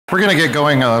We're going to get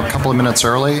going a couple of minutes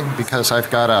early because I've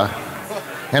got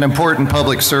an important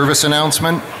public service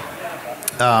announcement.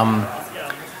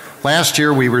 Last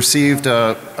year we received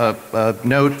a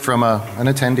note from an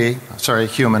attendee, sorry, a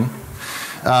human.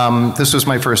 This was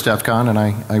my first DEF CON and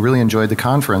I really enjoyed the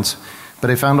conference, but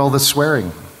I found all this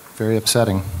swearing very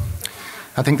upsetting.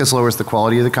 I think this lowers the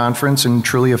quality of the conference and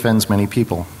truly offends many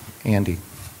people. Andy.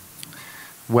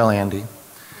 Well, Andy.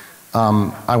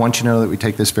 I want you to know that we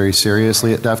take this very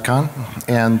seriously at DEF CON,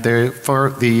 and therefore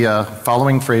the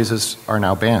following phrases are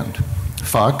now banned.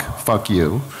 Fuck, fuck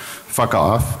you, fuck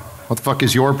off, what the fuck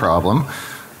is your problem?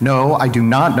 No, I do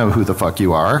not know who the fuck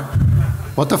you are.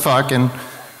 What the fuck, and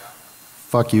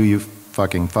fuck you, you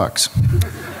fucking fucks.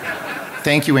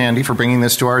 Thank you, Andy, for bringing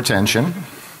this to our attention.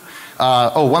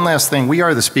 Oh, one last thing. We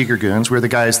are the speaker goons. We're the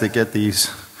guys that get these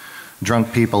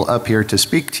drunk people up here to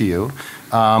speak to you.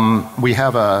 We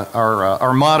have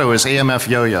our motto is AMF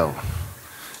yo-yo,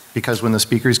 because when the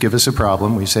speakers give us a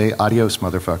problem, we say, adios,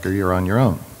 motherfucker, you're on your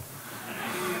own.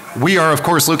 We are, of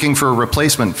course, looking for a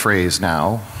replacement phrase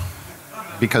now,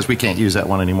 because we can't use that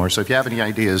one anymore. So if you have any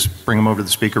ideas, bring them over to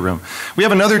the speaker room. We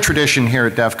have another tradition here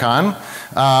at DEF CON.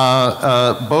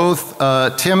 Both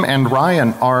Tim and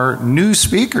Ryan are new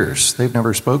speakers. They've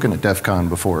never spoken at DEF CON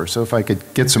before. So if I could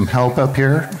get some help up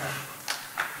here.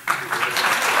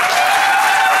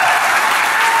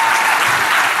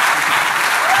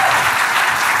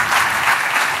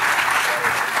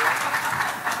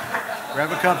 Grab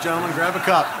a cup, gentlemen, grab a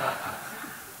cup.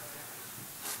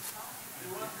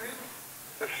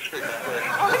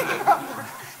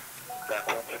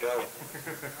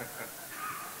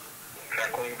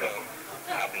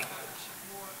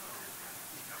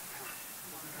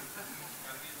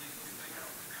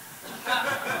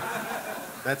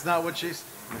 That's not what she's... So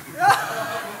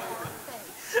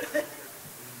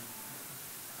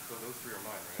those three are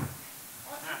mine,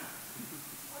 right?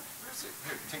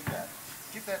 Here, take that.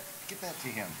 Give that to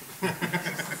him.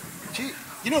 Gee,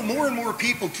 you know, more and more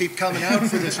people keep coming out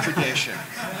for this tradition.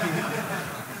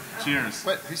 Cheers.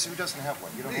 What? Who doesn't have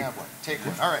one? You don't have one. Take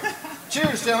one. All right.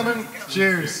 Cheers, gentlemen.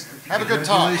 Cheers. Have a good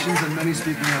talk. Congratulations and many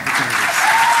speaking opportunities.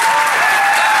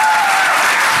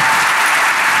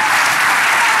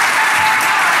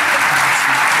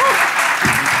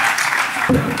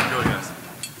 Go, guys.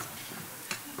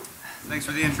 Thanks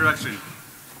for the introduction.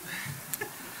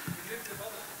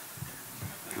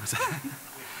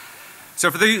 So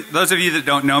for those of you that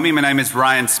don't know me, my name is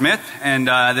Ryan Smith, and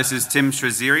this is Tim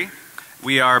Strazzere.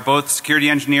 We are both security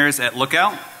engineers at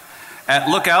Lookout. At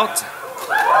Lookout,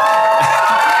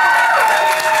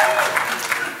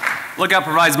 Lookout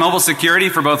provides mobile security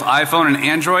for both iPhone and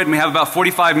Android, and we have about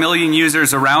 45 million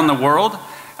users around the world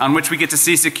on which we get to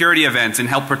see security events and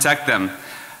help protect them.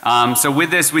 So with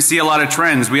this, we see a lot of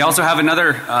trends. We also have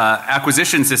another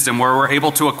acquisition system where we're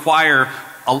able to acquire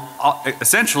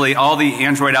essentially all the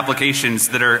Android applications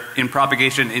that are in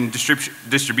propagation and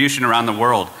distribution around the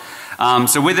world.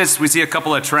 So with this, we see a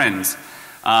couple of trends.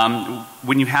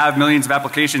 When you have millions of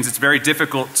applications, it's very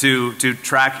difficult to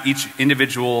track each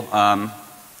individual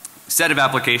set of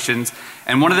applications.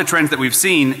 And one of the trends that we've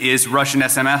seen is Russian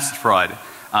SMS fraud.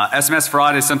 SMS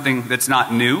fraud is something that's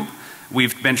not new.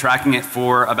 We've been tracking it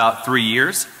for about 3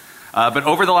 years. But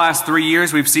over the last 3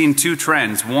 years, we've seen two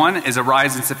trends. One is a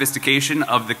rise in sophistication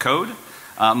of the code,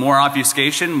 more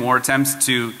obfuscation, more attempts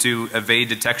to evade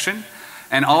detection,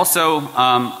 and also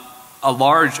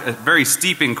a very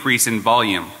steep increase in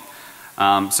volume.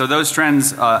 So those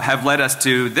trends have led us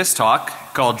to this talk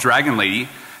called DragonLady.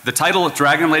 The title of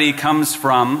DragonLady comes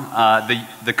from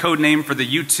the code name for the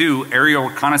U-2 aerial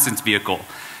reconnaissance vehicle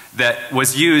that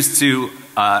was used to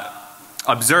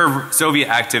observe Soviet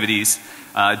activities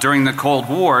during the Cold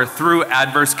War through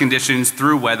adverse conditions,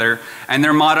 through weather, and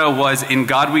their motto was, "In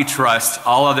God we trust,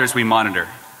 all others we monitor."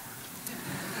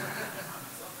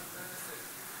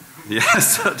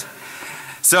 Yes.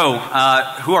 So,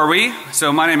 who are we?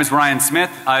 So my name is Ryan Smith.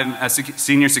 I'm a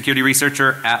senior security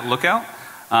researcher at Lookout.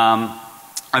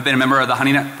 I've been a member of the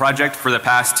HoneyNet project for the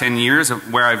past 10 years,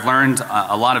 where I've learned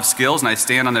a lot of skills, and I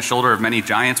stand on the shoulder of many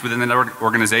giants within the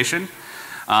organization.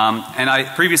 And I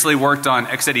previously worked on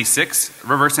x86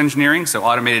 reverse engineering, so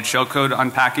automated shellcode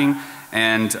unpacking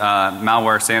and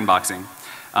malware sandboxing.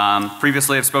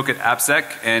 Previously I've spoke at AppSec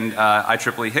and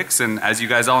IEEE Hicks, and as you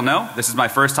guys all know, this is my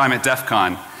first time at DEF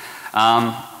CON.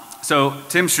 So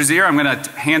Tim Strazzere, I'm going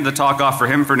to hand the talk off for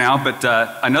him for now, but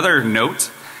another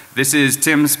note, this is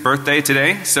Tim's birthday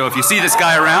today, so if you see this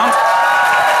guy around,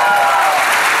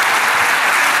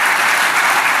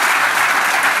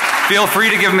 feel free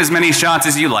to give him as many shots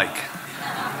as you like.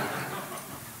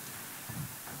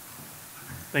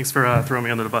 Thanks for throwing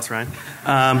me under the bus, Ryan.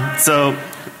 So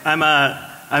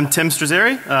I'm Tim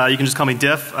Strazzere. You can just call me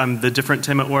Diff. I'm the different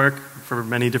Tim at work for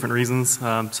many different reasons.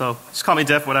 So just call me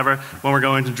Diff, whatever. When we're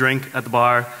going to drink at the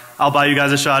bar, I'll buy you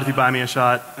guys a shot if you buy me a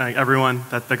shot. Everyone,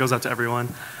 that goes out to everyone.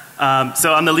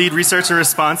 So I'm the lead research and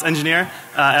response engineer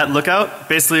at Lookout.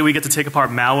 Basically, we get to take apart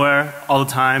malware all the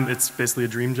time. It's basically a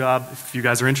dream job. If you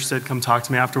guys are interested, come talk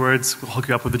to me afterwards. We'll hook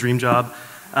you up with a dream job.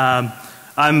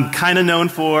 I'm kind of known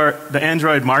for the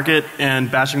Android market and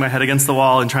bashing my head against the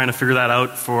wall and trying to figure that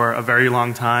out for a very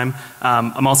long time.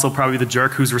 I'm also probably the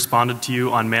jerk who's responded to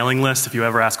you on mailing lists if you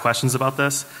ever ask questions about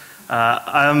this.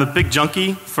 I'm a big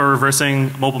junkie for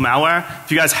reversing mobile malware.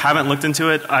 If you guys haven't looked into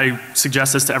it, I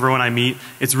suggest this to everyone I meet.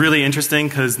 It's really interesting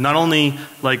because not only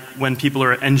like when people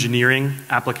are engineering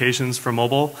applications for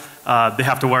mobile, they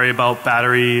have to worry about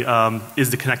battery,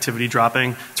 is the connectivity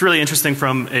dropping. It's really interesting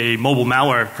from a mobile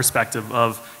malware perspective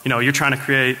of, you know, you're trying to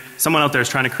create, someone out there is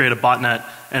trying to create a botnet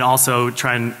and also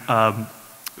try and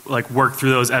like work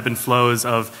through those ebb and flows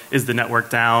of, is the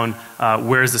network down,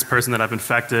 where is this person that I've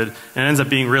infected, and it ends up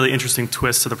being a really interesting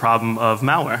twist to the problem of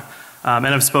malware. And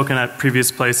I've spoken at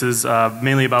previous places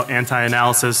mainly about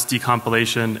anti-analysis,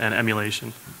 decompilation, and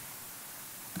emulation.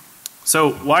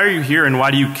 So why are you here and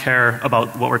why do you care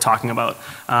about what we're talking about?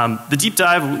 The deep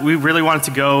dive, we really wanted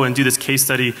to go and do this case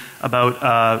study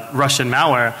about Russian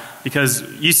malware because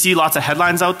you see lots of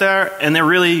headlines out there and they're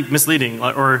really misleading,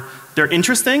 or they're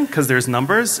interesting because there's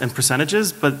numbers and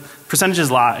percentages, but percentages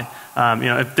lie. You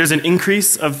know, if there's an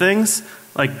increase of things,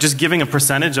 like just giving a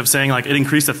percentage of saying like it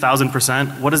increased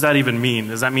 1,000%, what does that even mean?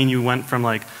 Does that mean you went from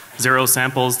like 0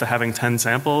 samples to having 10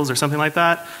 samples or something like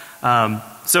that?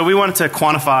 So we wanted to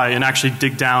quantify and actually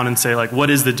dig down and say like what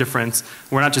is the difference?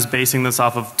 We're not just basing this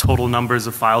off of total numbers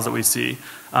of files that we see.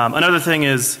 Another thing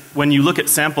is when you look at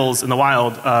samples in the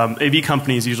wild, AV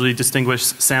companies usually distinguish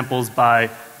samples by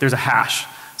there's a hash.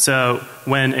 So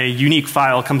when a unique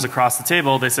file comes across the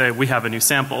table, they say we have a new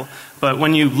sample. But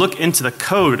when you look into the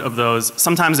code of those,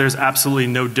 sometimes there's absolutely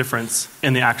no difference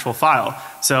in the actual file.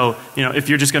 So, you know, if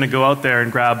you're just going to go out there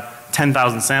and grab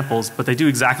 10,000 samples, but they do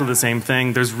exactly the same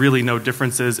thing, there's really no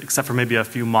differences except for maybe a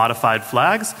few modified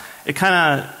flags. It kind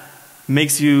of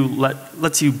makes you,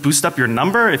 lets you boost up your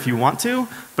number if you want to,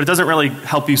 but it doesn't really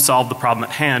help you solve the problem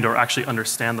at hand or actually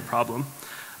understand the problem.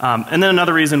 And then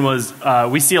another reason was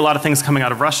we see a lot of things coming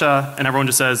out of Russia and everyone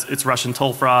just says it's Russian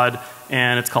toll fraud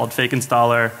and it's called fake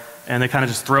installer and they kind of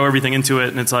just throw everything into it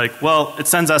and it's like, well, it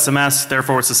sends SMS,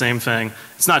 therefore it's the same thing.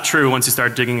 It's not true once you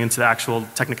start digging into the actual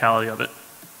technicality of it.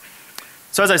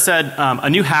 So as I said, a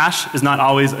new hash is not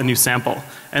always a new sample.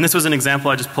 And this was an example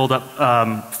I just pulled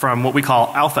up from what we call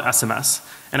alpha SMS.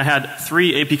 And I had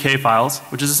 3 APK files,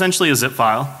 which is essentially a zip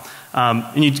file.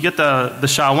 And you get the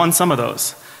SHA-1 sum of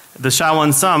those. The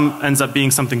SHA-1 sum ends up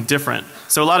being something different.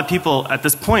 So a lot of people at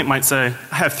this point might say,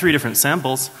 I have 3 different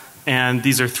samples and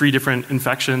these are 3 different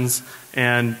infections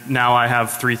and now I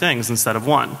have 3 things instead of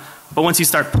 1. But once you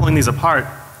start pulling these apart,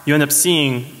 you end up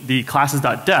seeing the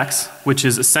classes.dex, which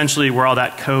is essentially where all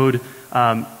that code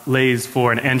lays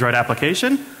for an Android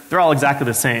application. They're all exactly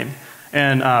the same.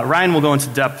 And Ryan will go into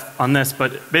depth on this,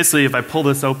 but basically if I pull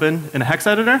this open in a hex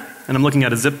editor and I'm looking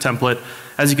at a zip template,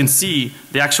 as you can see,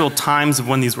 the actual times of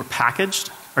when these were packaged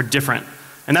are different.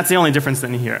 And that's the only difference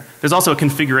in here. There's also a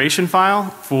configuration file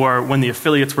for when the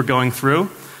affiliates were going through.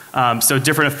 So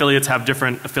different affiliates have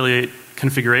different affiliate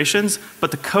configurations,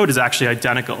 but the code is actually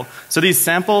identical. So these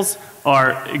samples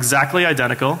are exactly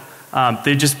identical.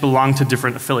 They just belong to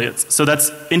different affiliates. So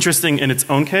that's interesting in its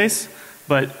own case,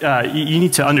 but you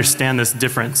need to understand this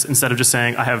difference instead of just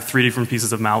saying I have 3 different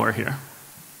pieces of malware here.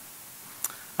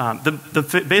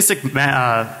 The basic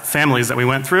families that we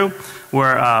went through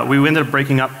were we ended up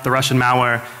breaking up the Russian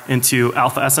malware into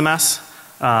alpha SMS,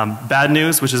 bad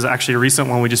news, which is actually a recent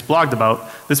one we just blogged about.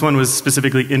 This one was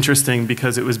specifically interesting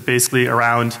because it was basically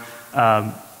around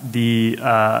it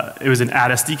was an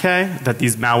ad SDK that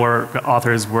these malware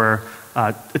authors were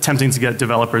attempting to get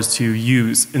developers to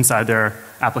use inside their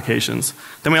applications.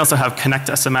 Then we also have connect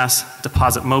SMS,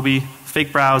 deposit Mobi,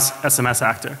 fake browse, SMS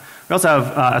actor. We also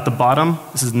have at the bottom,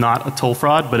 this is not a toll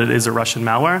fraud, but it is a Russian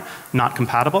malware, not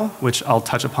compatible, which I'll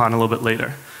touch upon a little bit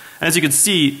later. And as you can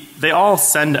see, they all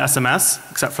send SMS,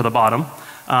 except for the bottom,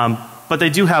 but they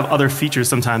do have other features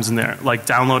sometimes in there, like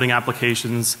downloading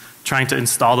applications, trying to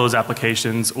install those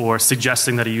applications, or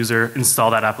suggesting that a user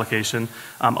install that application.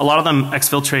 A lot of them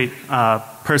exfiltrate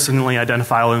personally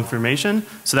identifiable information,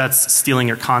 so that's stealing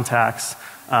your contacts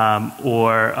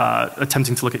or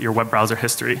attempting to look at your web browser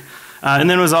history. And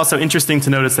then it was also interesting to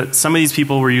notice that some of these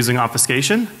people were using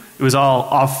obfuscation, It was all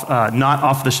not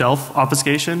off the shelf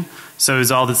obfuscation. So it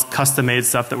was all this custom made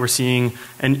stuff that we're seeing.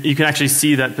 And you can actually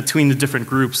see that between the different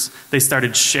groups, they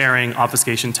started sharing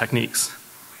obfuscation techniques.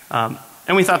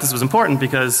 And we thought this was important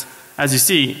because, as you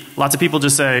see, lots of people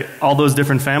just say all those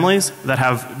different families that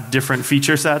have different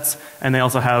feature sets, and they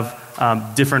also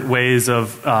have different ways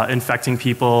of infecting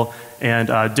people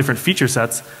and different feature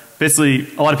sets.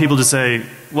 Basically, a lot of people just say,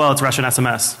 well, it's Russian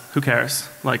SMS. Who cares?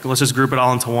 Like, let's just group it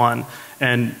all into one.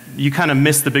 And you kind of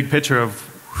miss the big picture of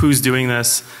who's doing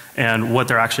this and what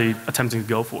they're actually attempting to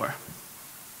go for.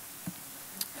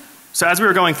 So as we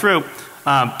were going through,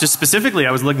 just specifically,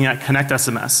 I was looking at Connect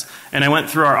SMS, and I went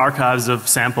through our archives of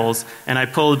samples, and I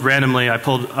pulled randomly,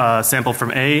 a sample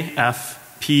from A,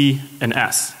 F, P, and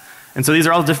S. And so these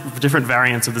are all different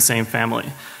variants of the same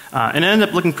family. And it ended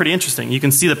up looking pretty interesting. You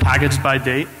can see the package by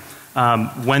date,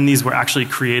 when these were actually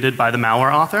created by the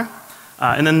malware author.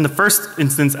 And then the first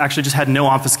instance actually just had no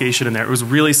obfuscation in there. It was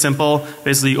really simple.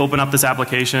 Basically, you open up this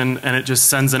application and it just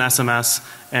sends an SMS,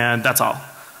 and that's all.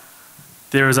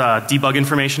 There's debug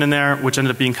information in there, which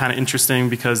ended up being kind of interesting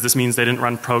because this means they didn't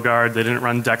run ProGuard, they didn't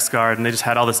run DexGuard, and they just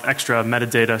had all this extra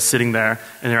metadata sitting there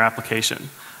in their application.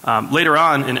 Later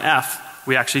on in F,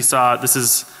 we actually saw this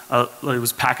is it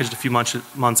was packaged a few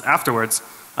months afterwards.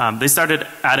 They started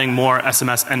adding more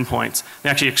SMS endpoints. They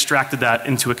actually extracted that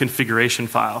into a configuration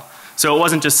file. So it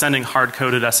wasn't just sending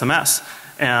hard-coded SMS,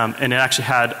 and it actually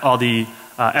had all the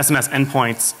SMS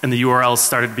endpoints, and the URLs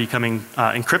started becoming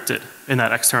encrypted in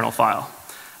that external file.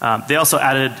 They also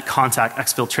added contact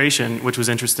exfiltration, which was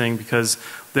interesting because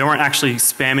they weren't actually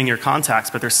spamming your contacts,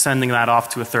 but they're sending that off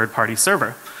to a third-party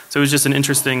server. So it was just an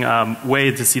interesting way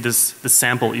to see this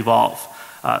sample evolve.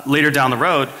 Later down the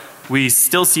road, we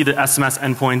still see the SMS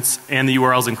endpoints and the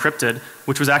URLs encrypted,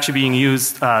 which was actually being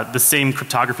used, the same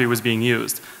cryptography was being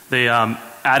used. They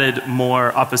added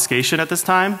more obfuscation at this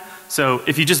time. So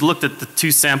if you just looked at the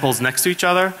two samples next to each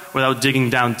other without digging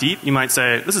down deep, you might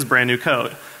say, this is brand new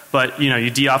code. But you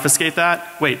de-obfuscate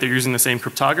that, wait, they're using the same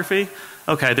cryptography?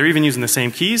 Okay, they're even using the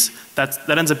same keys?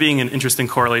 That ends up being an interesting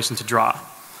correlation to draw.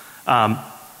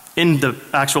 In the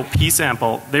actual P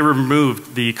sample, they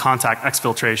removed the contact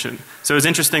exfiltration. So it was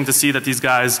interesting to see that these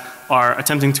guys are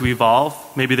attempting to evolve.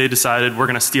 Maybe they decided we're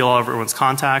going to steal all of everyone's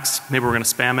contacts. Maybe we're going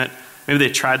to spam it. Maybe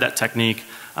they tried that technique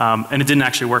and it didn't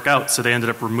actually work out, so they ended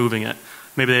up removing it.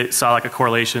 Maybe they saw like a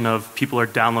correlation of people are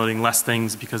downloading less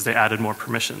things because they added more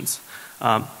permissions.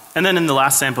 And then in the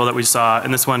last sample that we saw,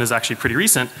 and this one is actually pretty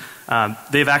recent,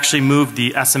 they've actually moved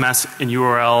the SMS and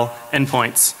URL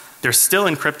endpoints. They're still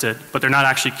encrypted, but they're not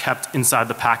actually kept inside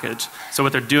the package. So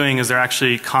what they're doing is they're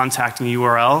actually contacting the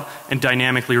URL and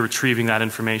dynamically retrieving that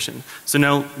information. So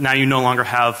now you no longer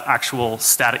have actual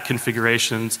static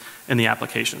configurations in the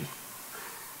application.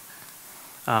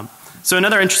 So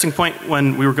another interesting point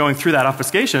when we were going through that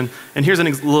obfuscation, and here's a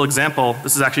little example.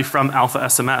 This is actually from Alpha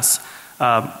SMS.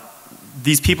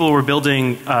 These people were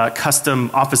building custom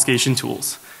obfuscation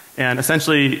tools. And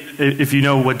essentially, if you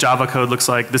know what Java code looks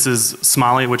like, this is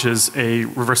Smalley, which is a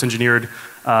reverse engineered,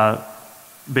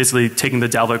 basically taking the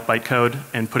Dalvik bytecode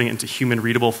and putting it into human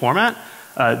readable format.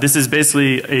 This is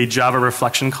basically a Java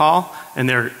reflection call, and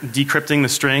they're decrypting the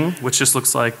string, which just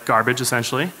looks like garbage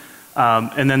essentially.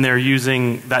 And then they're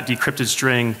using that decrypted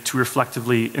string to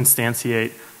reflectively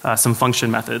instantiate some function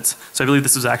methods. So I believe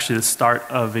this was actually the start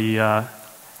of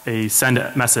a send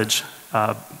message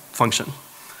function.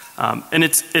 And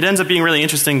it ends up being really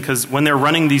interesting because when they're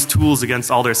running these tools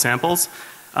against all their samples,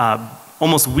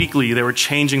 almost weekly they were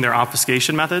changing their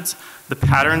obfuscation methods. The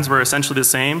patterns were essentially the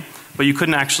same, but you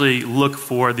couldn't actually look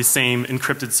for the same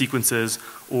encrypted sequences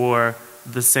or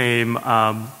the same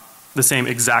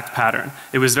exact pattern.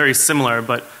 It was very similar,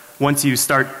 but once you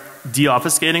start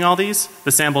de-obfuscating all these,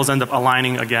 the samples end up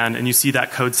aligning again, and you see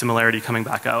that code similarity coming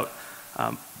back out.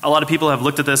 A lot of people have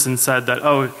looked at this and said that,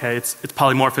 oh, okay, it's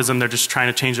polymorphism, they're just trying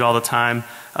to change it all the time.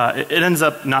 It ends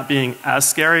up not being as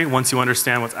scary once you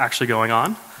understand what's actually going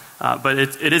on. But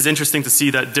it is interesting to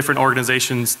see that different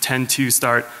organizations tend to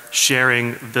start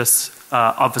sharing this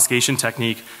obfuscation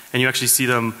technique, and you actually see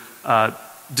them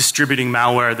distributing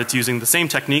malware that's using the same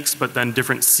techniques but then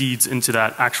different seeds into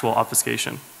that actual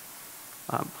obfuscation.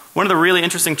 One of the really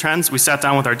interesting trends, we sat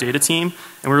down with our data team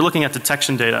and we were looking at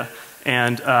detection data.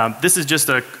 And this is just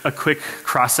a quick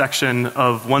cross-section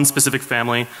of one specific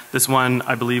family. This one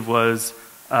I believe was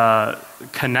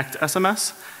Connect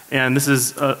SMS. And this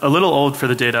is a little old for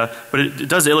the data, but it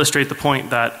does illustrate the point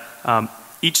that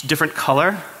each different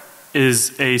color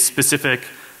is a specific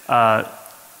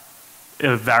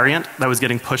variant that was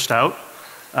getting pushed out.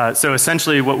 So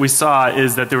essentially what we saw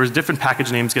is that there was different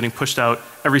package names getting pushed out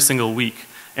every single week.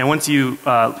 And once you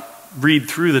read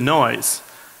through the noise,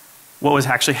 what was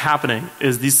actually happening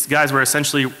is these guys were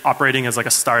essentially operating as like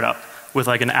a startup with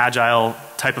like an agile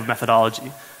type of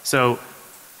methodology. So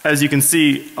as you can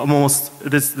see, almost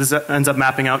this ends up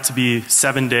mapping out to be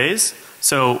 7 days.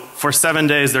 So for 7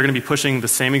 days, they're going to be pushing the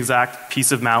same exact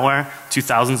piece of malware to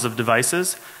thousands of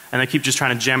devices, and they keep just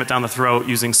trying to jam it down the throat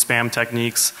using spam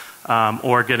techniques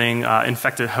or getting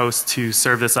infected hosts to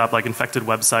serve this up, like infected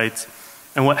websites.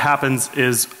 And what happens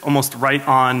is almost right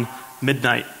on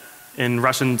midnight in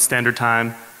Russian Standard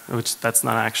Time, which that's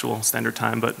not actual standard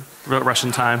time, but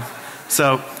Russian time.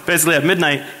 So basically at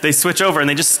midnight, they switch over and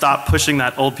they just stop pushing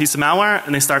that old piece of malware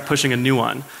and they start pushing a new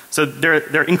one. So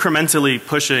they're incrementally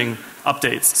pushing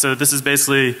updates. So this is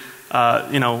basically,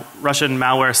 you know, Russian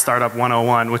malware startup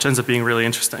 101, which ends up being really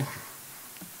interesting.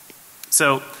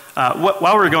 So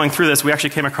while we were going through this, we actually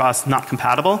came across not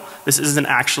compatible. This isn't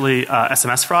actually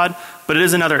SMS fraud, but it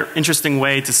is another interesting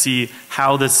way to see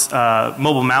how this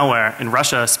mobile malware in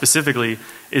Russia specifically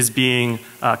is being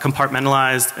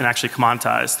compartmentalized and actually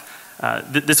commoditized.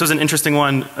 This was an interesting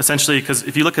one essentially because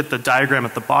if you look at the diagram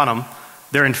at the bottom,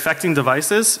 they're infecting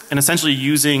devices and essentially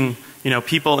using, you know,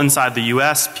 people inside the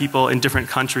US, people in different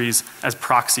countries as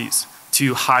proxies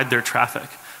to hide their traffic.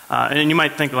 And you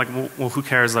might think like, well, who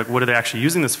cares? Like, what are they actually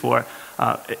using this for?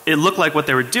 It looked like what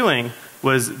they were doing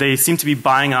was they seemed to be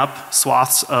buying up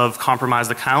swaths of compromised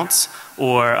accounts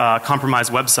or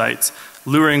compromised websites,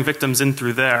 luring victims in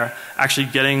through there, actually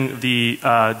getting the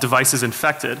devices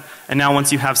infected. And now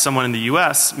once you have someone in the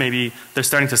US, maybe they're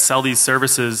starting to sell these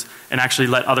services and actually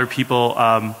let other people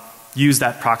use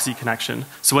that proxy connection.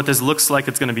 So what this looks like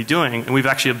it's going to be doing, and we've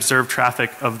actually observed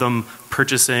traffic of them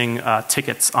purchasing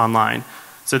tickets online.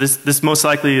 So this most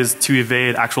likely is to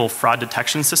evade actual fraud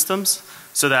detection systems.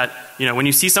 So that, you know, when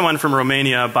you see someone from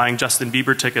Romania buying Justin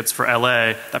Bieber tickets for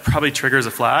LA, that probably triggers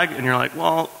a flag and you're like,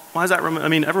 well, why is that? I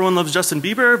mean, everyone loves Justin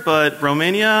Bieber, but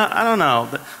Romania, I don't know.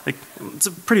 Like, it's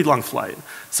a pretty long flight.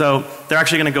 So they're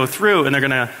actually going to go through and they're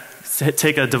going to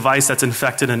take a device that's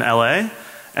infected in LA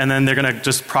and then they're going to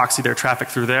just proxy their traffic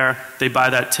through there. They buy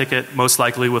that ticket most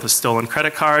likely with a stolen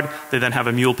credit card. They then have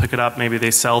a mule pick it up. Maybe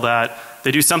they sell that.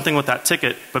 They do something with that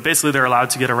ticket, but basically they're allowed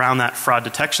to get around that fraud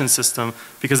detection system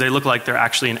because they look like they're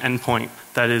actually an endpoint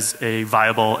that is a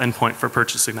viable endpoint for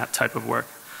purchasing that type of work.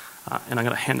 And I'm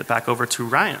going to hand it back over to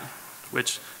Ryan,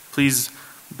 which please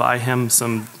buy him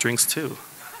some drinks too.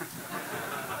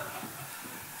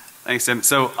 Thanks, Tim.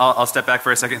 So I'll step back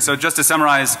for a second. So just to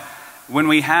summarize, when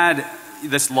we had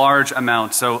this large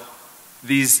amount, so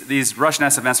these Russian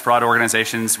SMS fraud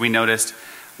organizations we noticed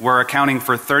were accounting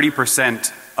for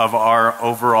 30% of our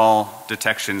overall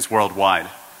detections worldwide.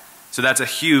 So that's a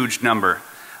huge number.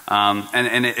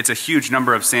 And it's a huge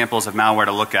number of samples of malware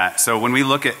to look at. So when we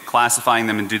look at classifying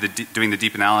them and doing the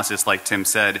deep analysis like Tim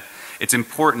said, it's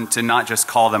important to not just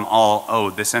call them all, oh,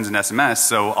 this sends an SMS,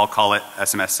 so I'll call it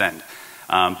SMS send.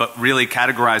 But really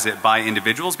categorize it by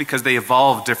individuals because they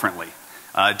evolve differently.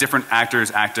 Different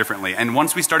actors act differently. And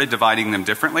once we started dividing them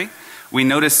differently, we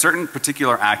noticed certain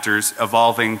particular actors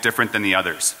evolving different than the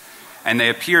others. And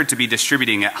they appeared to be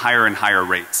distributing at higher and higher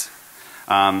rates.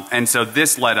 And so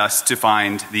this led us to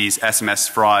find these SMS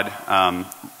fraud,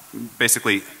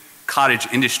 basically cottage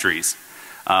industries,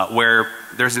 where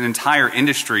there's an entire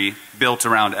industry built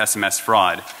around SMS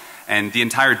fraud. And the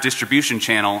entire distribution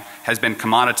channel has been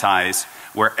commoditized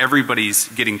where everybody's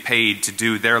getting paid to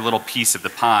do their little piece of the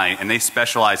pie and they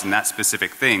specialize in that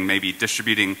specific thing, maybe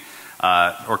distributing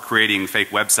or creating fake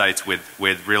websites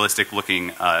with realistic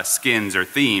looking skins or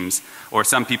themes, or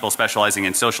some people specializing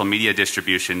in social media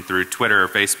distribution through Twitter or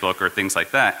Facebook or things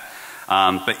like that.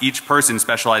 But each person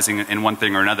specializing in one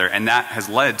thing or another, and that has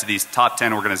led to these top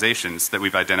 10 organizations that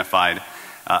we've identified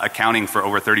accounting for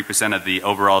over 30% of the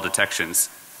overall detections.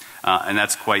 And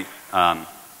that's quite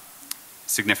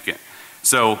significant.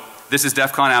 So this is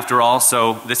DEF CON after all,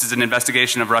 so this is an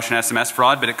investigation of Russian SMS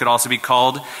fraud, but it could also be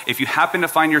called, if you happen to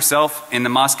find yourself in the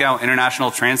Moscow International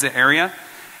Transit area,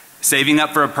 saving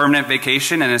up for a permanent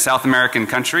vacation in a South American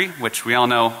country, which we all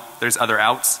know there's other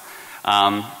outs,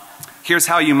 here's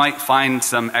how you might find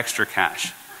some extra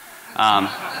cash.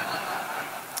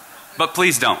 But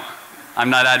please don't. I'm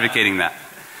not advocating that.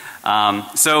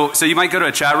 So you might go to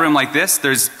a chat room like this.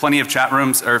 There's plenty of chat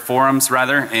rooms, or forums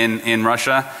rather, in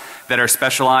Russia that are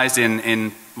specialized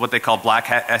in what they call black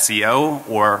hat SEO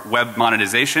or web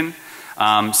monetization.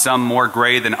 Some more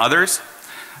gray than others.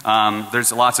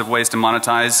 There's lots of ways to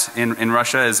monetize in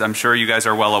Russia, as I'm sure you guys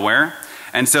are well aware.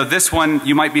 And so this one,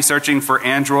 you might be searching for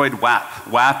Android WAP.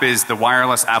 WAP is the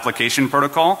wireless application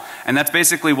protocol, and that's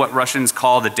basically what Russians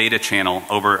call the data channel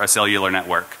over a cellular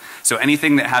network. So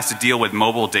anything that has to deal with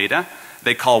mobile data,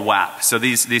 they call WAP. So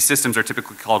these systems are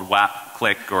typically called WAP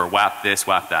click or WAP this,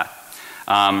 WAP that.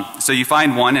 So you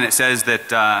find one and it says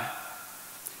that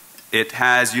it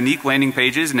has unique landing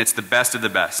pages and it's the best of the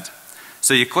best.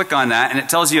 So you click on that and it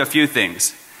tells you a few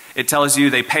things. It tells you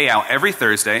they pay out every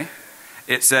Thursday.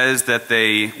 It says that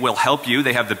they will help you.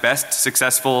 They have the best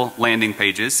successful landing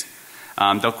pages.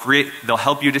 They'll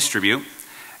help you distribute.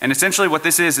 And essentially what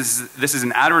this is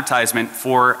an advertisement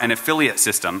for an affiliate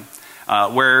system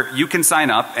where you can sign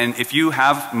up, and if you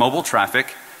have mobile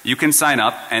traffic, you can sign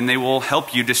up and they will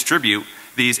help you distribute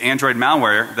these Android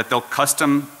malware that they'll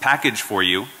custom package for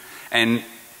you and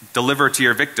deliver to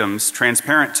your victims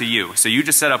transparent to you. So you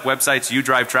just set up websites, you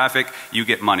drive traffic, you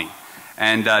get money.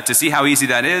 And to see how easy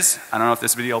that is, I don't know if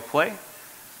this video will play,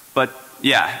 but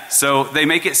yeah, so they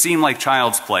make it seem like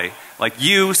child's play. Like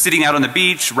you sitting out on the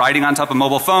beach, riding on top of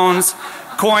mobile phones,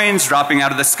 coins dropping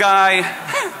out of the sky.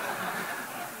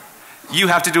 You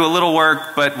have to do a little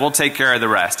work, but we'll take care of the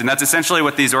rest. And that's essentially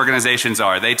what these organizations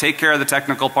are. They take care of the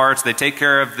technical parts, they take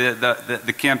care of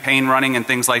the campaign running and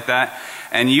things like that,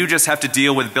 and you just have to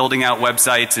deal with building out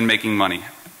websites and making money.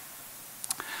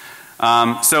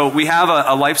 So we have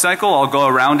a life cycle. I'll go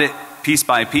around it piece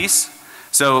by piece.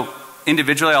 So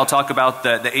individually I'll talk about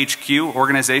the HQ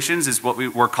organizations is what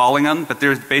we're calling them, but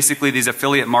there's basically these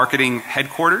affiliate marketing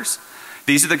headquarters.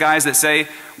 These are the guys that say,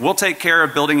 we'll take care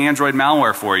of building Android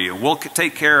malware for you. We'll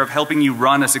take care of helping you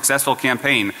run a successful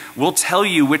campaign. We'll tell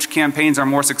you which campaigns are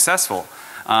more successful.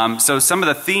 So some of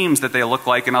the themes that they look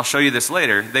like, and I'll show you this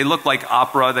later, they look like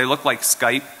Opera, they look like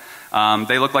Skype,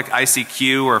 they look like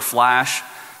ICQ or Flash.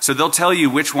 So they'll tell you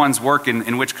which ones work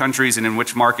in which countries and in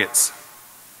which markets.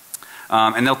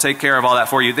 And they'll take care of all that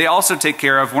for you. They also take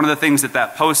care of, one of the things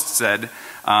that post said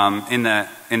in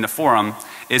the forum,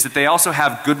 is that they also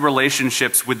have good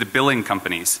relationships with the billing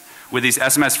companies, with these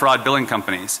SMS fraud billing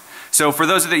companies. So for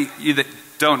those of you that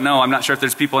don't know, I'm not sure if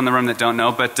there's people in the room that don't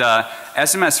know, but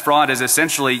SMS fraud is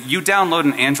essentially you download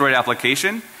an Android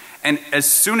application, and as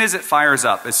soon as it fires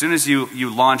up, as soon as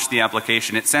you launch the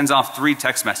application, it sends off 3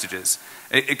 text messages.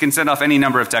 It can send off any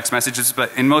number of text messages,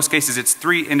 but in most cases it's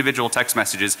 3 individual text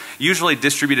messages, usually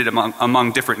distributed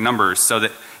among different numbers so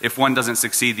that if one doesn't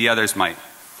succeed, the others might.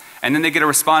 And then they get a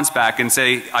response back and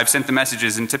say, I've sent the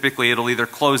messages, and typically it'll either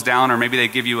close down or maybe they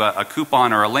give you a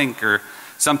coupon or a link or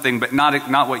something, but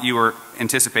not what you were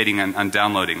anticipating on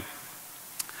downloading.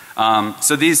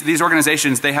 So these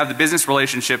organizations, they have the business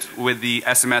relationships with the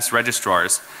SMS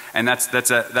registrars, and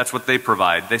that's what they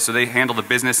provide. So they handle the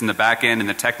business and the back end and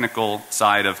the technical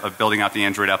side of building out the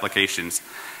Android applications.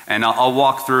 And I'll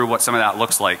walk through what some of that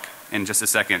looks like in just a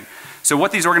second. So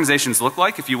what these organizations look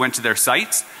like, if you went to their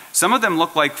sites, some of them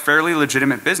look like fairly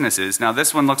legitimate businesses. Now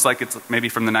this one looks like it's maybe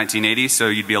from the 1980s, so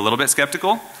you'd be a little bit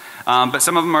skeptical. But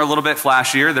some of them are a little bit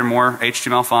flashier. They're more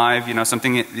HTML5, you know,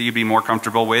 something that you'd be more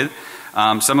comfortable with.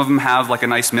 Some of them have like a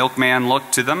nice milkman look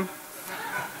to them.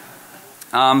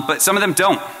 But some of them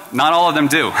don't. Not all of them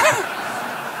do.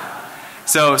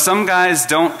 So some guys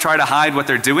don't try to hide what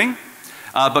they're doing.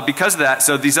 But because of that,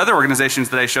 so these other organizations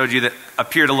that I showed you that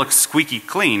appear to look squeaky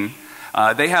clean,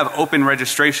 they have open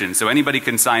registration. So anybody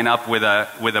can sign up with a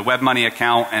WebMoney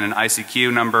account and an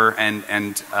ICQ number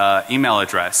and email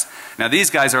address. Now these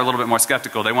guys are a little bit more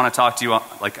skeptical. They want to talk to you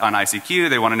like on ICQ.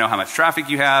 They want to know how much traffic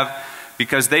you have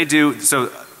because they do. So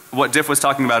what Diff was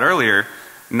talking about earlier,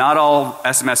 not all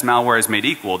SMS malware is made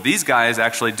equal. These guys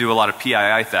actually do a lot of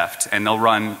PII theft, and they'll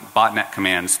run botnet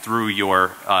commands through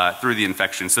through the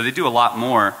infection. So they do a lot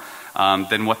more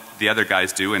than what the other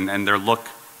guys do, and their look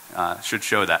should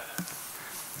show that.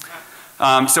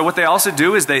 So what they also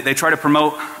do is they try to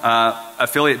promote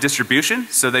affiliate distribution.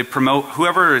 So they promote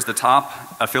whoever is the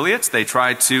top affiliates. They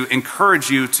try to encourage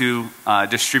you to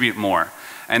distribute more.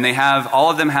 And they have,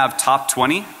 all of them have top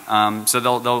 20. So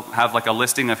they'll have like a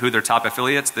listing of who their top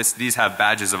affiliates. These have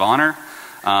badges of honor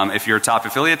if you're top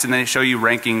affiliates, and they show you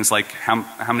rankings like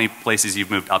how many places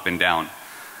you've moved up and down.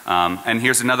 And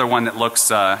here's another one that looks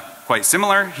quite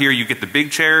similar. Here you get the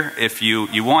big chair. If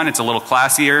you won, it's a little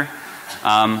classier.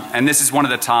 And this is one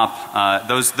of the top,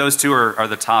 those two are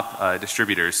the top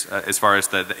distributors as far as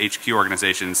the HQ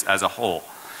organizations as a whole.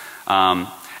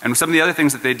 And some of the other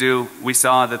things that they do, we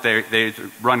saw that they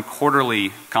run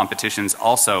quarterly competitions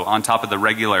also on top of the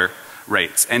regular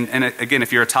rates. And again,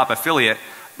 if you're a top affiliate,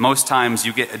 most times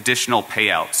you get additional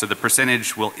payouts. So the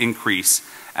percentage will increase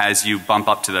as you bump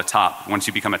up to the top once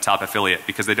you become a top affiliate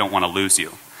because they don't want to lose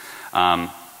you.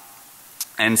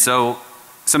 And so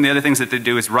some of the other things that they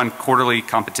do is run quarterly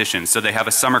competitions. So they have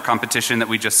a summer competition that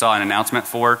we just saw an announcement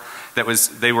for that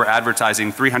was, they were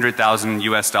advertising $300,000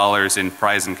 US in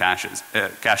prize and cash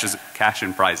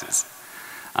and prizes.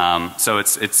 So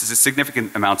it's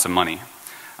significant amounts of money.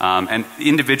 And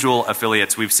individual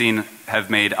affiliates we've seen have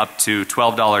made up to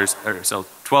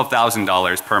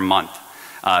 $12,000 per month,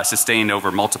 sustained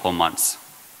over multiple months.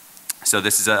 So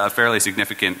this is a fairly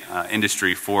significant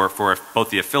industry for both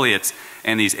the affiliates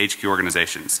and these HQ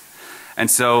organizations. And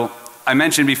so I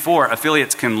mentioned before,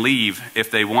 affiliates can leave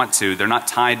if they want to. They're not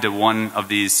tied to one of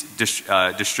these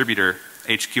distributor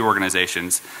HQ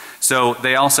organizations. So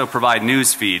they also provide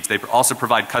news feeds. They also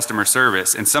provide customer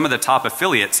service. And some of the top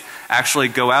affiliates actually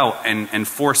go out and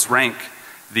force rank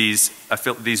these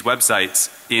websites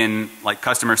in like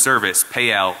customer service,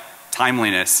 payout,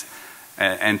 timeliness,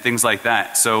 and things like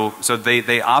that. So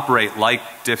they operate, like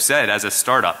Diff said, as a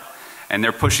startup. And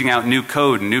they're pushing out new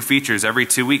code and new features every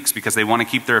 2 weeks because they want to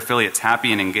keep their affiliates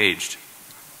happy and engaged.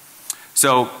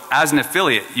 So as an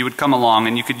affiliate, you would come along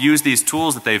and you could use these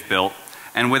tools that they've built,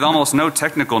 and with almost no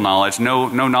technical knowledge, no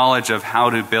knowledge of how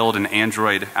to build an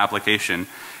Android application,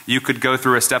 you could go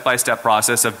through a step-by-step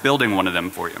process of building one of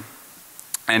them for you.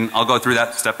 And I'll go through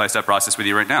that step-by-step process with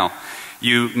you right now.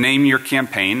 You name your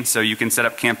campaign, so you can set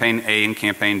up campaign A and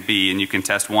campaign B, and you can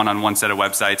test one on one set of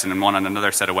websites and then one on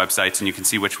another set of websites, and you can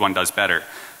see which one does better.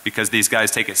 Because these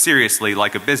guys take it seriously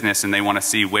like a business, and they want to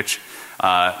see which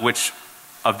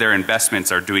of their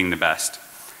investments are doing the best.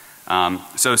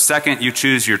 So second, you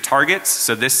choose your targets.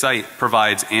 So this site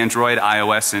provides Android,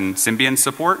 iOS, and Symbian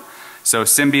support. So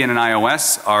Symbian and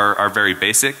iOS are very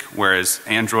basic, whereas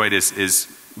Android is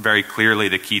very clearly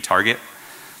the key target.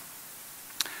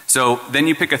 So then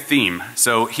you pick a theme.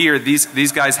 So here,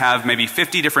 these guys have maybe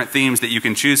 50 different themes that you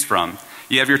can choose from.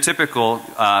 You have your typical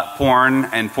porn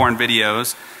and porn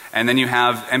videos, and then you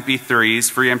have MP3s,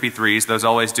 free MP3s, those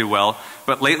always do well.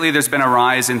 But lately there's been a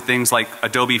rise in things like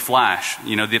Adobe Flash,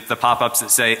 you know, the pop-ups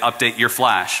that say update your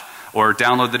Flash, or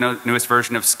download the newest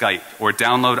version of Skype, or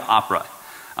download Opera.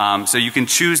 So you can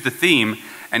choose the theme,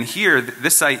 and here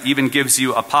this site even gives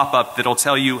you a pop-up that'll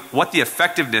tell you what the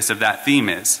effectiveness of that theme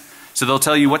is. So they'll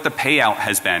tell you what the payout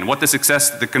has been, what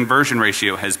the conversion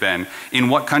ratio has been, in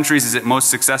what countries is it most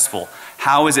successful,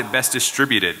 how is it best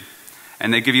distributed.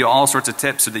 And they give you all sorts of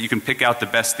tips so that you can pick out the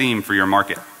best theme for your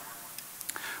market.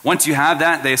 Once you have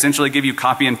that, they essentially give you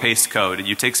copy and paste code.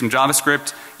 You take some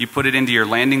JavaScript, you put it into your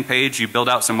landing page, you build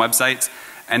out some websites,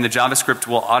 and the JavaScript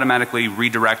will automatically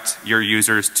redirect your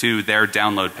users to their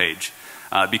download page.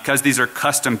 Because these are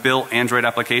custom built Android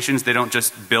applications, they don't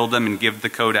just build them and give the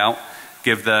code out,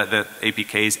 give the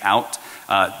APKs out.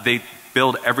 They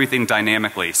build everything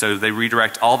dynamically. So they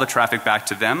redirect all the traffic back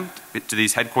to them, to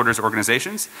these headquarters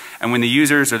organizations. And when the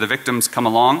users or the victims come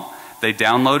along, they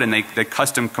download and they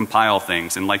custom compile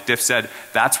things. And like Diff said,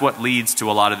 that's what leads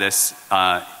to a lot of this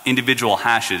individual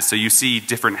hashes. So you see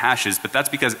different hashes, but that's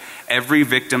because every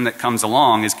victim that comes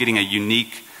along is getting a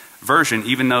unique version,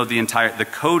 even though the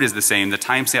code is the same, the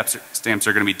timestamps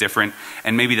are going to be different,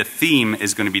 and maybe the theme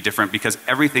is going to be different because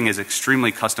everything is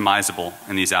extremely customizable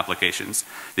in these applications.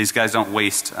 These guys don't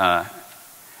waste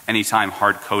any time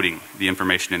hard coding the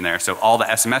information in there. So all the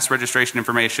SMS registration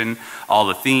information, all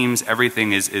the themes,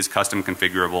 everything is custom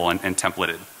configurable and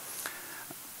templated.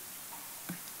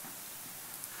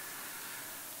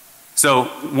 So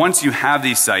once you have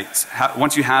these sites,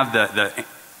 once you have the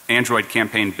Android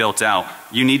campaign built out,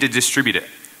 you need to distribute it.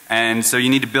 And so you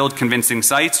need to build convincing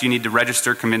sites, you need to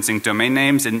register convincing domain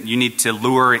names, and you need to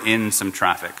lure in some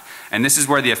traffic. And this is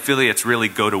where the affiliates really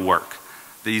go to work.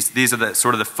 These are the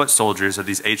sort of the foot soldiers of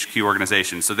these HQ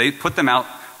organizations. So they put them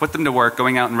to work,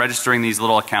 going out and registering these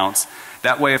little accounts.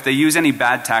 That way if they use any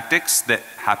bad tactics that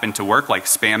happen to work, like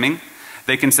spamming,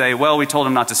 they can say, well, we told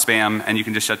them not to spam, and you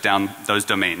can just shut down those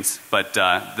domains. But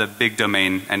the big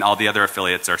domain and all the other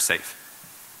affiliates are safe.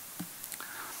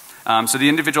 So the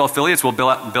individual affiliates will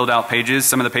build out pages.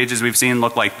 Some of the pages we've seen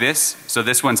look like this. So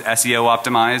this one's SEO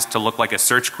optimized to look like a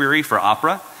search query for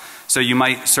Opera. So you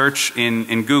might search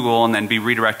in Google and then be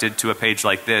redirected to a page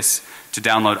like this to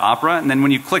download Opera. And then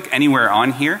when you click anywhere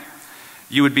on here,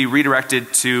 you would be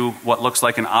redirected to what looks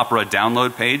like an Opera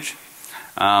download page.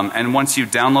 And once you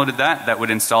downloaded that, that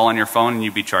would install on your phone and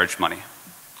you'd be charged money.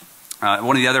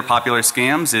 One of the other popular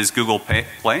scams is Google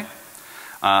Play.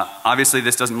 Obviously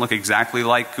this doesn't look exactly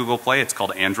like Google Play, it's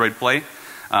called Android Play,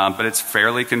 but it's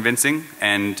fairly convincing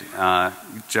and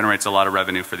generates a lot of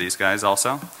revenue for these guys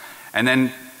also. And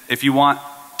then if you want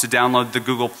to download the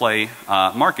Google Play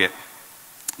market,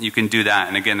 you can do that.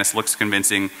 And again, this looks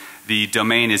convincing. The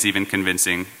domain is even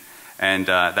convincing, and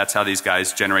that's how these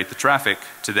guys generate the traffic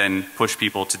to then push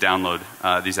people to download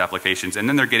these applications. And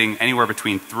then they're getting anywhere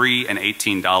between $3 and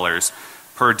 $18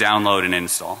 per download and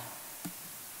install.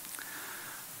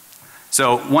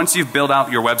 So once you've built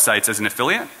out your websites as an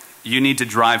affiliate, you need to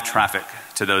drive traffic.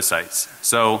 to those sites.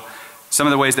 So some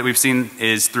of the ways that we've seen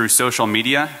is through social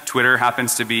media. Twitter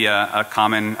happens to be a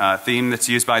common theme that's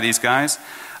used by these guys.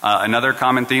 Another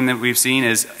common theme that we've seen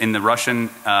is in the Russian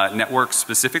networks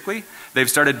specifically. They've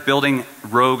started building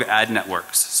rogue ad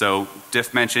networks. So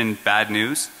Diff mentioned bad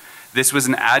news. This was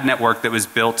an ad network that was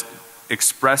built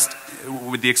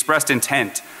with the expressed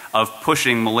intent of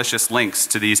pushing malicious links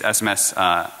to these SMS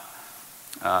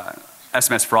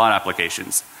fraud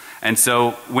applications. And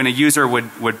so when a user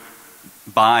would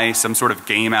buy some sort of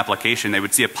game application, they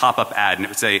would see a pop-up ad and it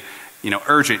would say, you know,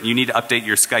 urgent, you need to update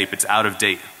your Skype, it's out of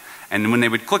date. And when they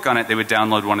would click on it, they would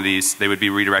download one of these, they would be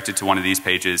redirected to one of these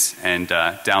pages and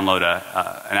download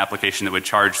an application that would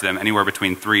charge them anywhere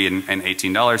between $3 and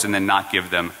 $18 and then not give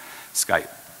them Skype.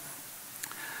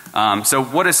 So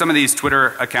what do some of these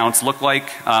Twitter accounts look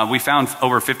like? We found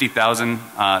over 50,000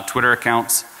 Twitter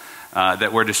accounts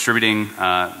that were distributing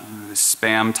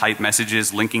spam type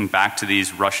messages linking back to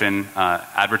these Russian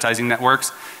advertising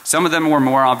networks. Some of them were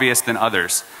more obvious than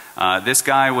others. This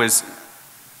guy was,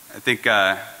 I think,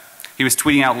 he was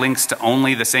tweeting out links to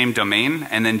only the same domain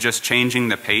and then just changing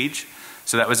the page.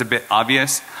 So that was a bit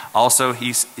obvious. Also,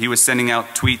 he was sending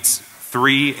out tweets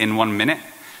 3 in 1 minute.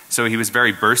 So he was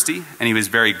very bursty and he was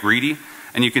very greedy.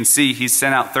 And you can see he's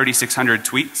sent out 3,600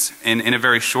 tweets in a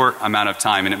very short amount of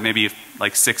time, and it may be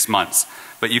like 6 months.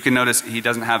 But you can notice he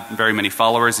doesn't have very many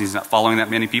followers. He's not following that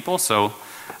many people. So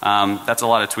that's a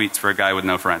lot of tweets for a guy with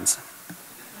no friends.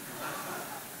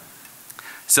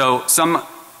 So some,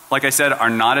 like I said, are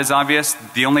not as obvious.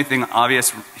 The only thing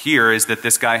obvious here is that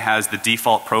this guy has the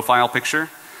default profile picture.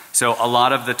 So a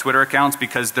lot of the Twitter accounts,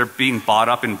 because they're being bought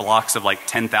up in blocks of like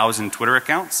 10,000 Twitter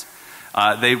accounts,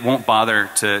 they won't bother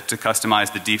to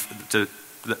customize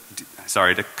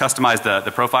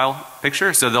the profile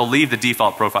picture. So they'll leave the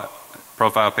default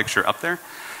profile picture up there,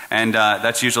 and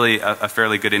that's usually a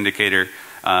fairly good indicator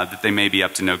that they may be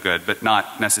up to no good, but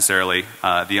not necessarily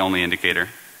the only indicator.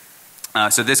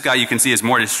 So this guy you can see is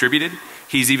more distributed.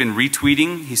 He's even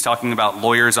retweeting. He's talking about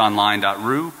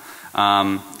lawyersonline.ru,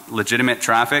 legitimate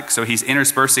traffic. So he's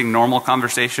interspersing normal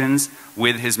conversations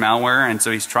with his malware, and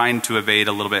so he's trying to evade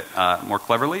a little bit more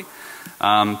cleverly.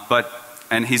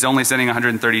 And he's only sending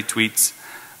 130 tweets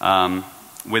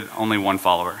with only 1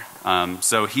 follower.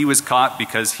 So he was caught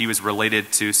because he was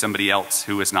related to somebody else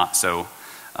who was not so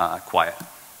quiet.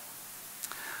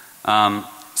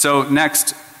 So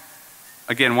next,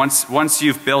 again, once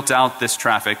you've built out this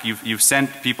traffic, you've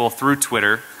sent people through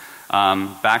Twitter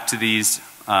back to these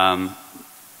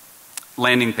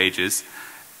landing pages.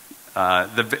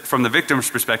 From the victim's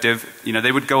perspective, you know,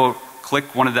 they would go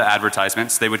click one of the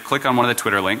advertisements, they would click on one of the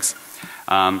Twitter links,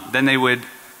 then they would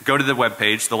go to the web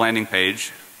page, the landing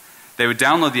page, they would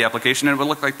download the application and it would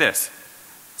look like this.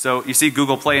 So you see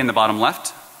Google Play in the bottom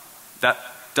left. That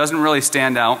doesn't really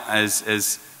stand out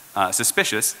as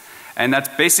suspicious, and that's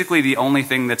basically the only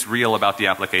thing that's real about the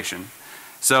application.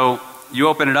 So you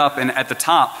open it up, and at the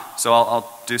top, so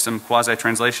I'll do some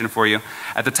quasi-translation for you.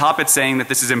 At the top it's saying that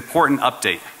this is important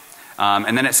update.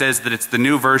 And then it says that it's the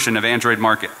new version of Android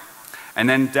Market. And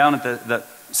then down at the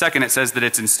second it says that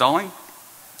it's installing.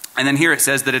 And then here it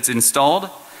says that it's installed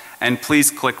and please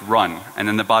click run. And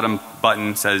then the bottom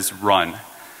button says run.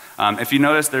 If you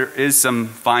notice, there is some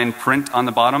fine print on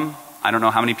the bottom. I don't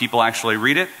know how many people actually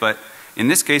read it, but in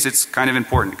this case it's kind of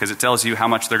important because it tells you how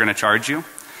much they're going to charge you.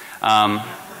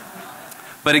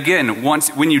 But again,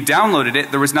 when you downloaded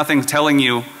it, there was nothing telling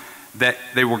you that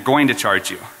they were going to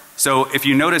charge you. So if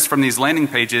you notice from these landing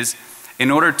pages, in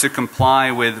order to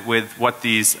comply with what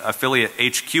these affiliate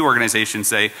HQ organizations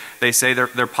say, they say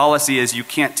their policy is you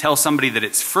can't tell somebody that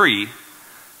it's free,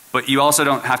 but you also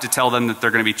don't have to tell them that they're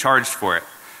going to be charged for it.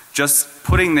 Just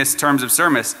putting this terms of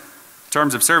service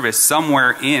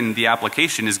somewhere in the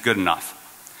application is good enough.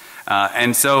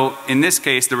 And so in this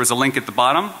case there was a link at the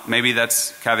bottom. Maybe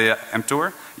that's caveat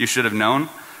emptor. You should have known.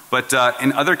 But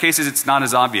in other cases it's not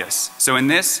as obvious. So in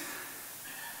this,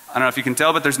 I don't know if you can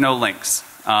tell, but there's no links.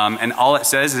 And all it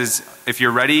says is if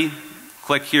you're ready,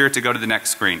 click here to go to the next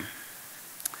screen.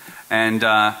 And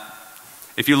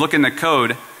if you look in the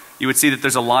code, you would see that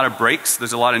there's a lot of breaks,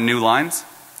 there's a lot of new lines.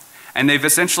 And they've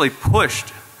essentially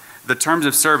pushed the terms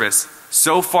of service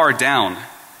so far down,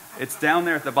 it's down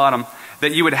there at the bottom,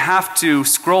 that you would have to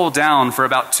scroll down for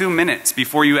about 2 minutes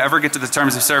before you ever get to the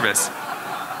terms of service.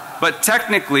 But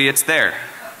technically it's there.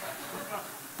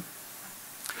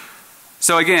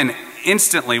 So again,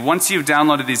 instantly, once you've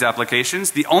downloaded these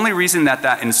applications, the only reason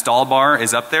that install bar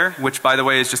is up there, which by the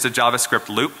way is just a JavaScript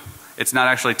loop, it's not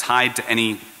actually tied to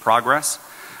any progress.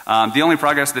 The only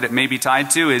progress that it may be tied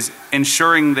to is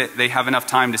ensuring that they have enough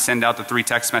time to send out the 3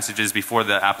 text messages before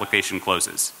the application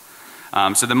closes.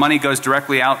 So the money goes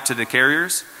directly out to the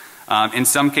carriers. In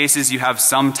some cases you have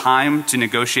some time to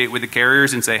negotiate with the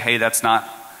carriers and say, hey, that's not,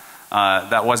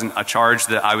 that wasn't a charge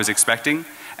that I was expecting.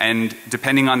 And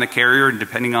depending on the carrier and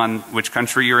depending on which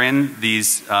country you're in,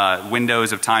 these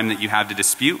windows of time that you have to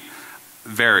dispute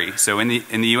vary. So in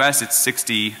the US it's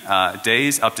 60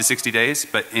 days, up to 60 days,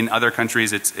 but in other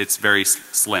countries it's very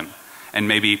slim and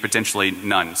maybe potentially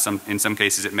none. In some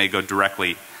cases it may go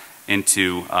directly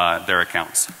into their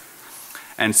accounts.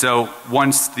 And so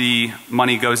once the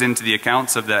money goes into the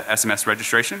accounts of the SMS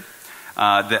registration,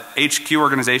 the HQ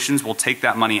organizations will take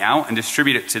that money out and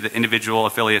distribute it to the individual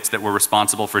affiliates that were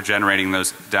responsible for generating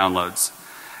those downloads.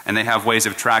 And they have ways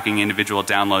of tracking individual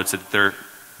downloads so that they're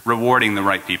rewarding the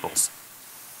right peoples.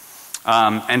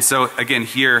 And so again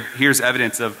here's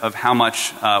evidence of how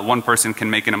much one person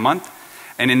can make in a month.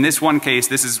 And in this one case,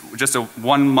 this is just a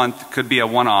 1 month, could be a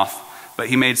one-off, but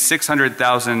he made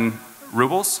 600,000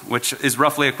 rubles, which is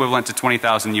roughly equivalent to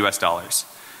 20,000 US dollars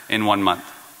in 1 month.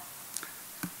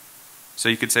 So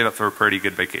you could save up for a pretty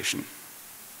good vacation.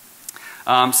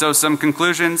 So some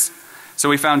conclusions. So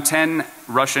we found 10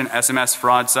 Russian SMS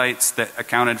fraud sites that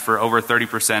accounted for over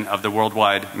 30% of the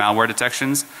worldwide malware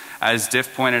detections. As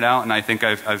Diff pointed out, and I think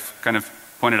I've kind of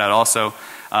pointed out also,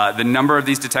 the number of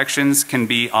these detections can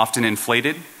be often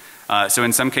inflated. So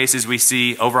in some cases we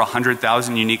see over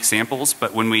 100,000 unique samples,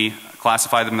 but when we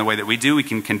classify them the way that we do, we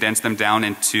can condense them down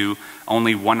into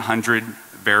only 100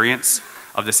 variants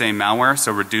of the same malware,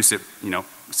 so reduce it,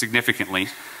 significantly,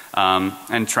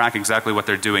 and track exactly what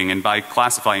they're doing. And by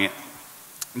classifying it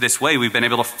this way, we've been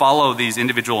able to follow these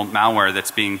individual malware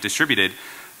that's being distributed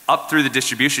up through the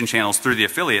distribution channels through the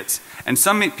affiliates. And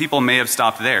some people may have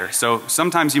stopped there. So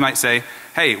sometimes you might say,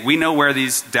 hey, we know where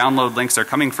these download links are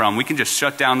coming from. We can just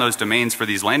shut down those domains for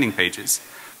these landing pages.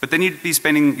 But then you'd be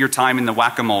spending your time in the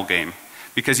whack-a-mole game,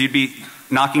 because you'd be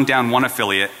knocking down one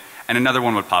affiliate and another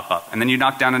one would pop up. And then you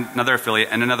knock down another affiliate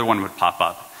and another one would pop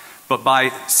up. But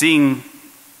by seeing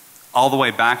all the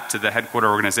way back to the headquarter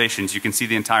organizations, you can see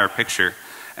the entire picture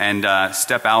and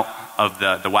step out of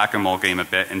the whack-a-mole game a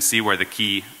bit and see where the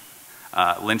key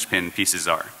linchpin pieces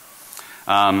are.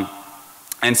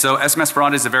 And so SMS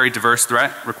fraud is a very diverse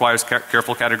threat, requires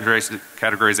careful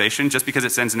categorization. Just because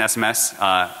it sends an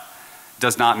SMS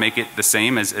does not make it the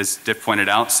same. As Dick pointed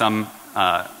out, some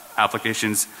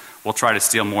applications will try to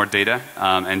steal more data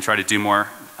and try to do more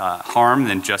harm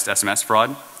than just SMS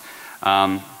fraud.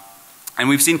 And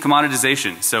we've seen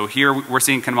commoditization. So here we're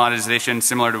seeing commoditization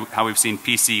similar to how we've seen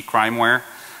PC crimeware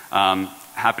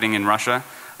happening in Russia.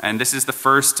 And this is the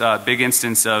first big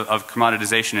instance of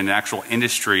commoditization in an actual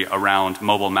industry around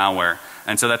mobile malware.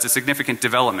 And so that's a significant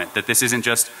development, that this isn't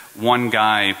just one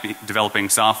guy developing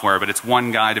software, but it's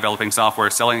one guy developing software,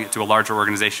 selling it to a larger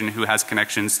organization who has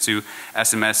connections to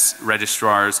SMS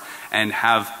registrars and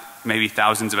have maybe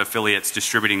thousands of affiliates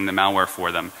distributing the malware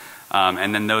for them.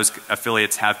 And then those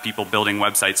affiliates have people building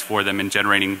websites for them and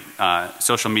generating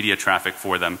social media traffic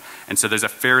for them. And so there's a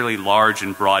fairly large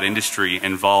and broad industry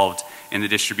involved in the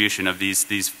distribution of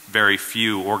these very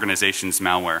few organizations'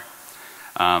 malware.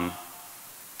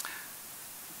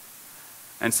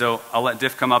 And so I'll let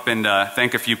Diff come up and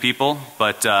thank a few people,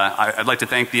 but I'd like to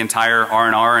thank the entire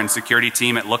R&R and security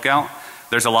team at Lookout.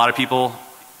 There's a lot of people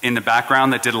in the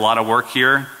background that did a lot of work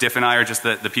here. Diff and I are just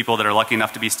the people that are lucky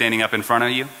enough to be standing up in front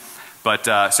of you. But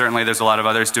certainly there's a lot of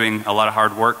others doing a lot of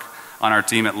hard work on our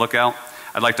team at Lookout.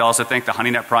 I'd like to also thank the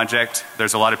HoneyNet project.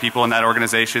 There's a lot of people in that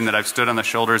organization that I've stood on the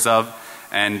shoulders of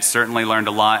and certainly learned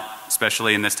a lot,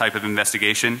 especially in this type of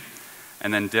investigation.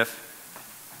 And then Diff.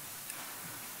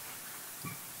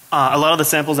 A lot of the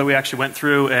samples that we actually went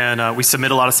through, and we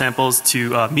submit a lot of samples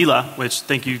to Mila, which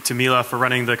thank you to Mila for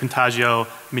running the Contagio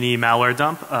mini malware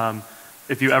dump.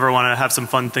 If you ever want to have some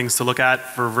fun things to look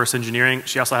at for reverse engineering,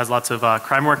 she also has lots of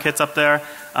crimeware kits up there,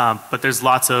 but there's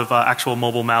lots of actual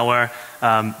mobile malware.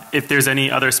 If there's any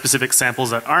other specific samples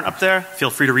that aren't up there,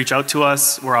 feel free to reach out to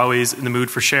us. We're always in the mood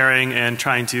for sharing and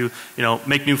trying to,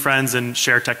 make new friends and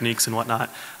share techniques and whatnot.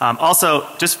 Also,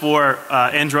 just for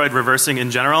Android reversing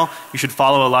in general, you should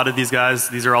follow a lot of these guys.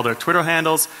 These are all their Twitter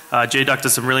handles. JDuck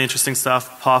does some really interesting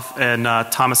stuff. Puff and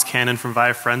Thomas Cannon from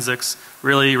Via Forensics.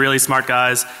 Really, really smart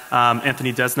guys.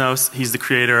 Anthony Desnos, he's the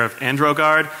creator of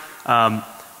AndroGuard. A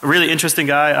really interesting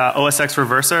guy, OSX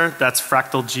Reverser, that's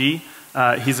Fractal G.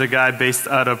 He's a guy based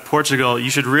out of Portugal.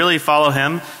 You should really follow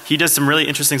him. He does some really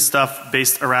interesting stuff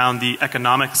based around the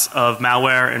economics of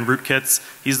malware and rootkits.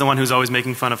 He's the one who's always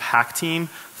making fun of Hack Team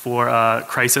for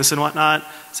crisis and whatnot.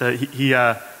 So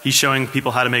he's showing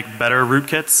people how to make better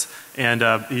rootkits, and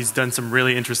he's done some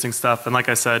really interesting stuff. And like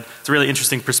I said, it's a really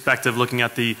interesting perspective looking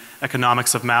at the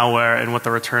economics of malware and what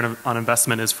the return on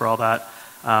investment is for all that.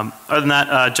 Other than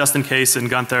that, Justin Case and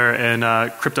Gunther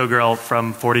and Crypto Girl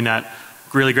from Fortinet,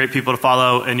 really great people to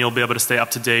follow, and you'll be able to stay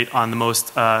up to date on the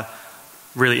most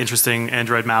really interesting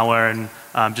Android malware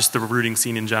and just the rooting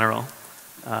scene in general.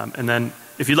 And then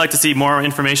if you'd like to see more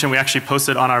information, we actually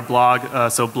posted on our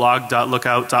blog, so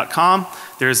blog.lookout.com.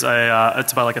 There's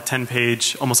it's about like a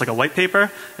 10-page, almost like a white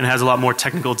paper, and it has a lot more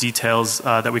technical details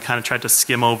that we kind of tried to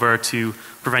skim over to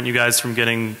prevent you guys from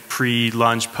getting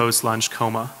pre-lunch, post-lunch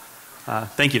coma.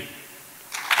 Thank you.